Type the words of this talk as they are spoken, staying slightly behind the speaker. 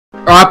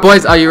Alright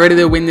boys, are you ready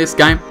to win this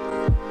game?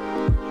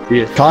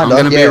 Yeah. I'm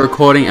going to be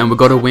recording and we've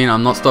got to win.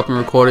 I'm not stopping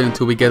recording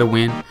until we get a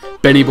win.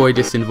 Benny Boy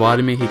just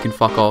invited me, he can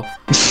fuck off.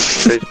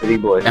 Benny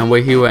Boy. And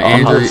we're here with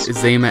Andrew,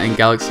 Zima and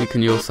Galaxy.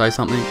 Can you all say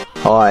something?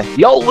 Hi.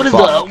 Yo, what is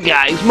up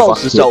guys?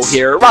 Monster Soul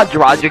here. Roger,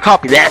 Roger,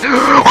 copy that.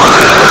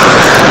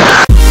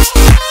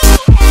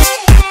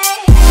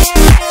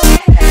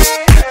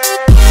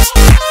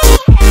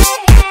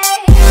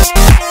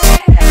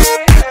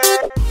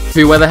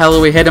 Where the hell are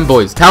we heading,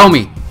 boys? Tell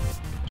me!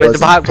 Where's the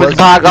park?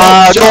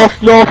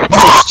 North.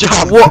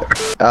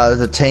 What? There's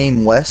a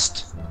team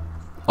west.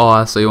 Oh,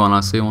 I see one, I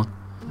see one.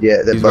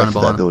 Yeah, they're He's both running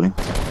in that building.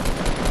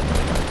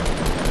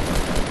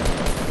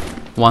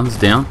 One's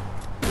down.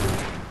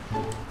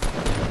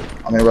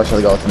 I'm gonna rush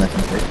the guy with the next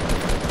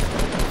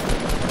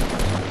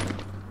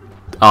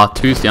one.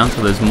 Two's down,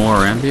 so there's more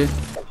around here.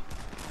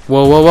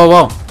 Whoa, whoa, whoa,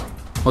 whoa!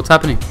 What's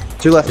happening?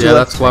 Two left, Yeah,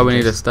 that's why we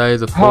need to stay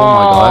as a 4,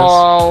 my guys.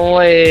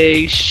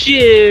 Holy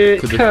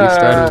shit! Because if we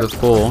stayed as a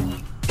 4...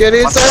 Get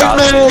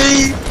inside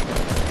me!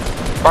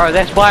 Bro,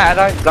 that's why I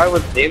don't go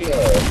with them.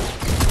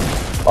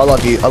 I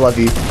love you, I love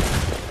you.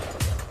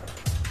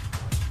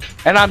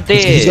 And I'm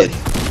dead.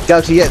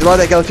 Galaxy, yeah, right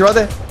there, Galaxy, right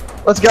there.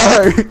 Let's go!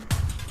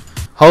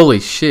 Holy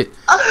shit.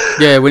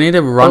 Yeah, we need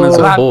to run as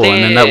a 4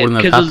 and then that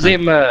wouldn't have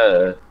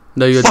happened.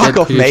 No, you're dead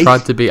because you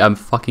tried to be a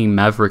fucking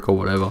maverick or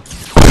whatever.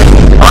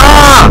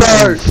 Ah!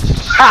 No!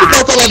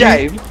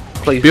 Shame.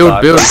 Please Build,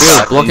 die, build, please build.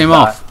 die, Block him die.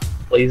 off.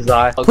 Please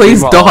die.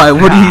 Please die.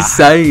 What are you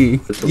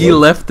saying? You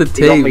left the got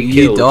team. me You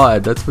killed.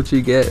 died. That's what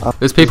you get.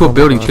 There's people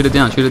building. Shoot it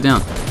down. Shoot it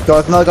down.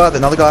 Guys, another guy up there,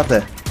 another guy up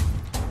there.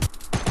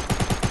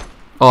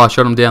 Oh, I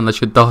shot him down. They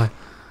should die.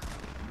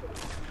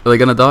 Are they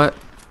gonna die?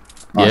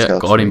 Nice, Yeah,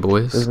 Galaxy. got him,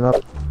 boys. There's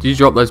another Did you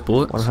drop those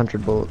bullets?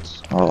 100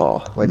 bullets.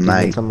 Oh, Wait, do you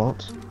need mate. some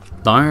mods?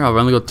 No, I've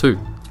only got 2.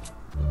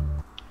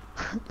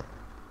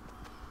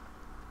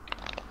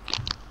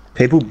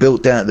 People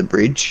built down at the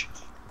bridge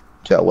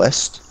to our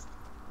west.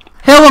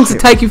 How long does it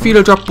take you for you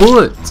to drop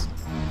bullets?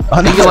 I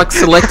I think you're like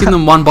selecting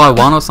them one by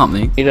one or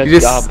something. You know, You're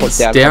just put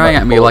down staring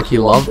some at me bullets like you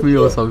you love want me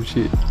or to. some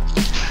shit.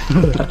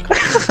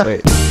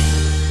 Wait.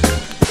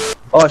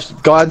 Oh,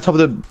 guy on top of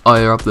the Oh,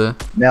 you're up there.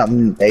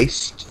 mountain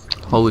east.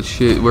 Holy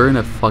shit, we're in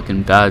a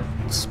fucking bad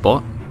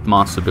spot.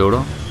 Master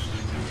Builder.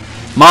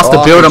 Master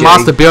Oh, Builder, Jay.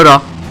 Master Builder!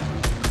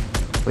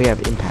 We have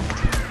impact.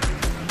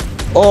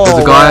 Oh,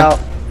 There's a guy wow.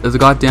 there's a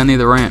guy down near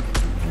the ramp.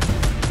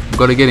 We've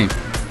gotta get him.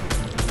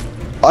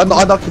 I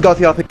knocked the guy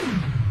off the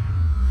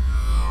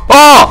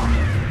Oh!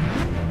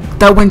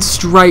 That went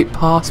straight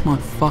past my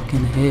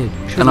fucking head.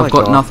 And I've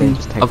got nothing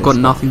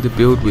to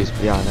build with.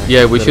 Yeah, I know.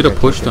 Yeah, we should have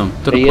pushed him.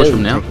 Did I He push is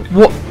him now? taking-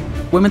 What?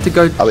 We're meant to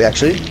go Are we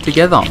actually?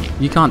 together.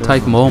 You can't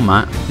take them all,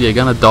 mate. You're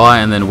gonna die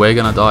and then we're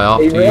gonna die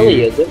after He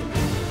really you. isn't.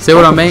 See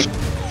what I mean?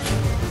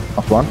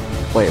 Off one.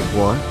 Wait,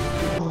 what?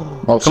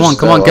 Oh, it's Come on, just,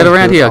 come on, get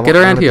around here, I get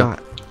wanna around here. die.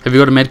 Have you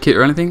got a med kit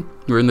or anything?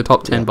 We're in the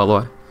top 10, by the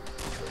way.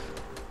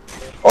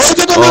 Oh, you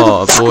got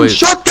Oh, a fucking boys.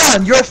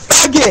 shotgun! You're a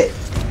faggot!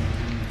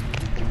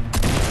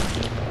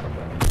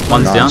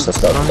 One's Nice, down. That's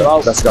the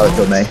guy that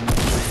killed me.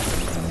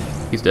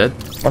 He's dead.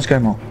 What's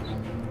going on?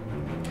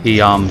 He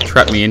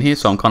trapped me in here,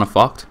 so I'm kind of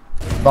fucked.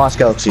 Nice,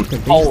 Galaxy.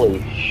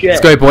 Holy shit.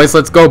 Let's go, boys.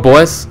 Let's go,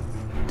 boys.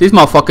 These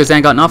motherfuckers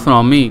ain't got nothing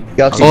on me.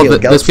 Galaxy Oh, heal,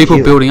 there's Galaxy people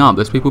heal. building up.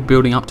 There's people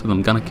building up to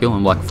them. Gonna kill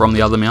them, like from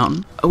the other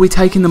mountain. Are we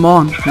taking them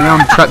on? Now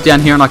I'm trapped down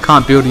here and I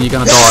can't build, and you're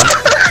gonna die.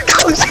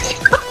 Galaxy!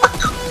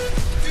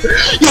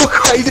 You're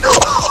crazy!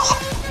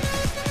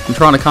 I'm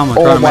trying to come. I'm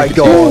Oh trying to my make it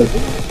to you. god!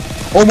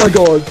 Oh my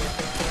god!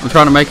 I'm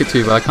trying to make it to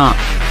you, but I can't.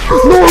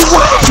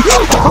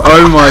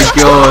 Oh my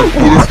god!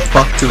 You just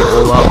fucked it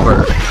all up,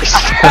 bro.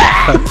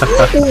 What the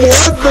fuck?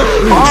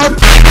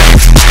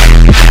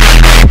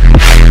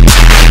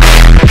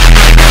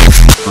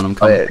 I'm Oh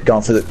coming. yeah,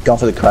 going for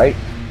the crate.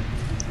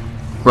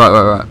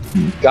 Right.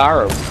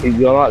 Gar him. He's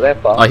gone like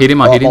that far. I hit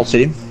him. I hit him. I'll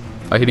hit him.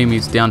 I hit him.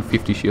 He's down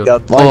 50 shield. He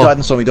died in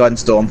the storm, he died in the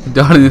storm.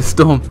 Died in the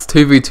storm. It's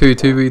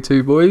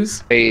 2v2,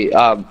 boys. He,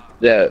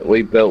 that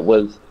we built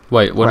with.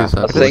 Wait, what is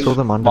I that? think Saw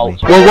them under me.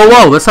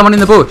 Whoa! There's someone in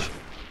the bush.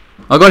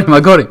 I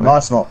got him.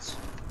 Nice mods.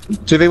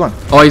 2v1.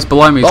 Oh, he's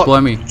below me. He's Oh.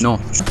 below me. No.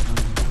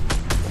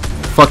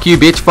 Fuck you,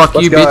 bitch. Fuck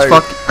you, Let's bitch. go.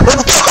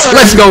 Fuck.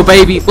 Let's go,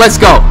 baby. Let's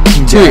go.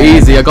 Too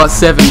easy. I got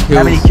 7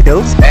 How many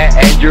kills. kills?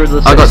 Andrew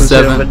the I got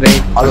citizen 7.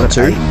 underneath. I got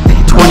 2.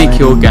 20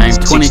 kill game.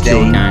 20 kill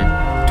 16. game. 20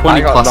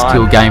 I got plus 9.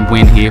 kill game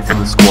win here for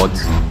the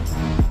squads.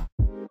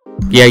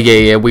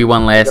 Yeah. We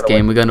won last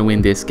game. We're gonna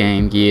win this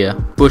game. Yeah.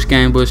 Bush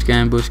game. These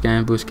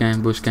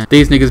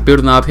niggas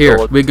building up here.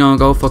 We're gonna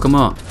go fuck them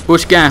up.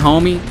 Bush gang,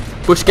 homie.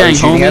 Bush gang,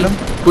 shooting at homie.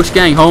 him? Bush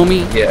gang,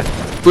 homie. Yeah.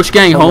 Bush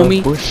gang,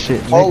 homie.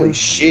 Bullshit, Holy nigga.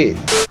 shit.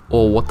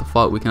 Oh, what the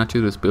fuck? We can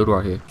actually do this build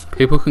right here.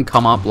 People can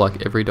come up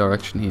like every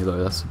direction here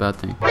though. That's the bad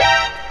thing.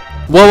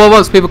 Whoa!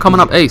 There's people coming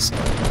up east.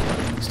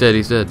 He's dead.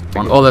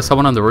 Oh, there's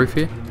someone on the roof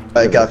here.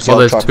 Hey, Galaxy, Oh, I'll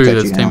there's try to 2. protect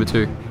There's you team now. of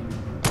 2.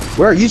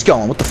 Where are you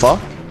going? What the fuck?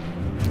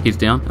 He's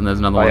down, and there's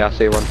another Oh one. yeah, I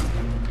see one.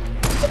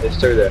 There's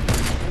 2 there.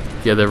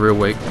 Yeah, they're real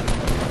weak.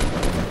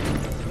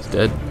 He's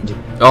dead.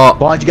 Oh,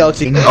 Behind you,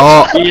 Galaxy.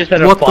 oh! You just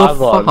had a What the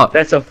 5 on. fuck?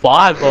 That's a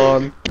 5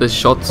 on. There's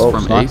shots Oh,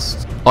 from snap.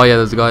 east. Oh yeah,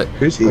 there's a guy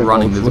Who's he?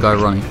 running. There's a guy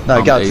running.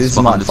 No, guys, East this is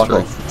behind mine. this Fuck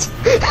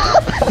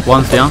tree. off.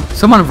 One's down.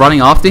 Someone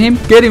running after him.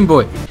 Get him,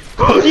 boy.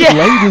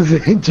 Ladies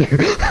and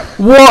gentlemen.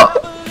 What?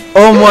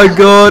 Oh my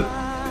god.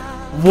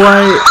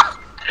 Wait.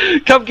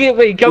 Come get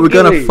me, come We're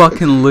get gonna me.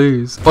 fucking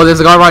lose. Oh, there's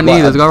a guy right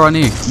near. There's a guy right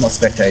near. I'm not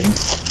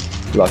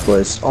spectating. Like,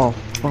 boys. Oh,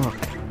 fuck.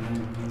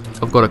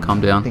 I've got to come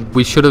down.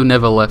 We should have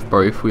never left,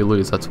 bro. If we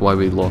lose, that's why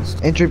we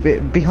lost. Andrew,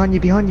 behind you,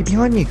 behind you,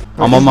 behind you.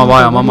 I'm on my way.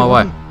 I'm on my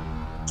way.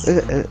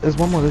 There's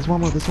one more, there's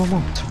one more, there's one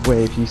more. Swear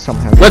if you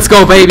somehow... Let's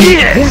go, baby.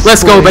 Yes,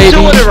 Let's go, baby. 2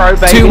 in a row,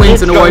 baby. 2 wins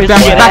Let's in a go, row. let's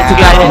Back to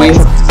back go. wins.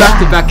 Back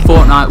to back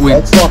Fortnite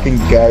wins. Let's fucking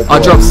go,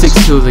 I dropped boys.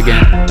 6 kills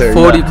again. Dude,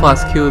 40 no.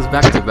 plus kills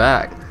back to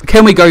back.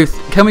 Can we go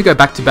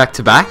back to back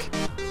to back?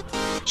 Is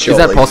that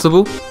Surely.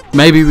 possible?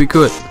 Maybe we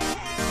could.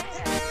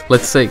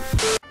 Let's see.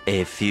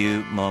 A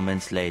few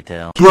moments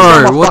later. He's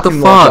got Bro, my what the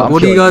fucking launcher, fuck? I'm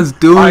What are you killing guys him.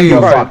 doing? give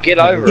a Bro, fuck. get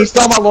over He it.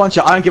 stole my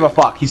launcher. I don't give a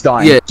fuck. He's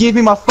dying. Yeah. Give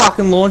me my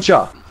fucking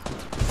launcher.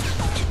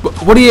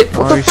 What are you...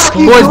 What the fuck are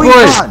you Boys, doing,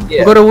 boys. man?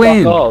 We gotta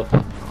win. Fuck off.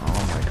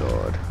 Oh my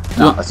god.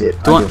 No, that's it. I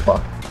do don't I- give a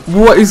fuck.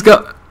 What is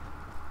go...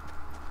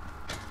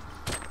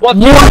 What?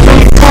 What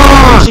the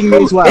fuck? Pushing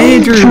me as well.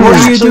 Andrew, You're what are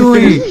you actually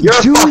doing? finished.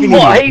 You're a fucking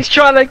What? idiot. He's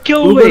trying to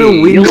kill We're me.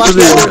 gonna win You're for lucky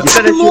this. I You're didn't a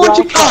finish fucking your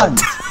launcher, round.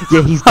 cunt.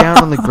 Yeah, he's down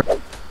on the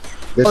ground.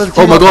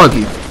 Oh my god.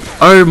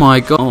 Oh my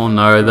god. Oh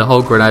no, the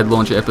whole grenade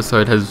launcher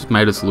episode has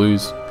made us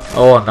lose.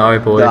 Oh no,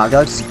 boys. Nah,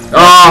 guys.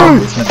 Oh!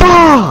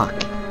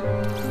 Fuck!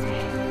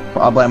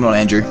 I blame it on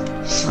Andrew.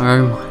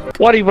 Oh my...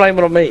 Why do you blame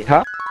it on me,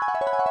 huh?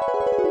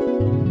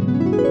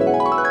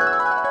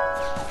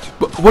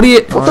 What are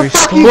you... What the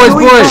fuck are you Boys,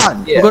 doing, boys.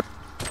 cunt? Yeah. What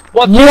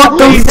What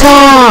the He's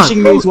fuck?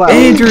 pushing me as well.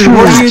 Andrew, You're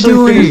what are you actually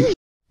doing? finished.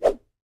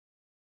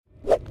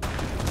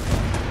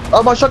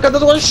 Oh, my shotgun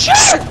doesn't want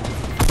shit!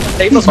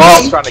 He was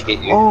Oh. trying to get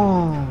you.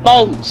 Oh!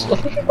 Bolts!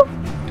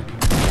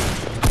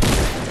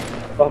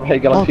 Oh, he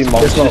got a few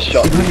Bolts, monsters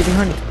shot.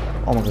 Behind you.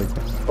 Oh my god.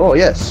 Oh,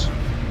 yes.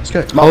 Let's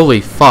go.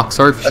 Holy fuck,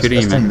 sorry for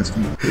shooting you, man. That's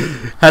fine.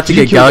 Had to Did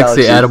you get kill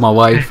Galaxy Galaxy? out of my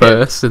way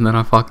first, and then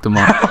I fucked him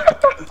up.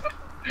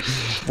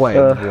 Wait,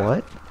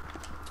 what?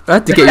 I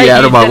had to get you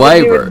out of my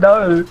way, bro.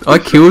 No. I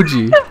killed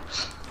you.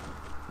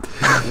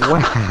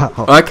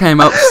 Wow. I came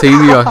up,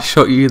 seen you, I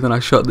shot you, then I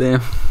shot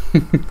them.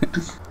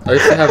 I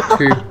used to have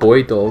 2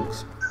 boy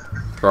dogs,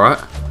 right?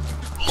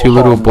 2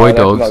 little boy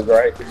dogs,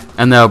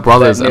 and they were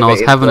brothers, and I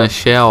was having a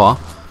shower,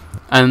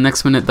 and the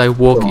next minute they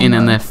walk in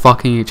and they're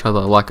fucking each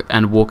other, like,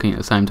 and walking at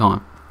the same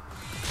time.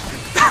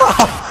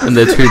 And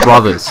they're 2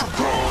 brothers.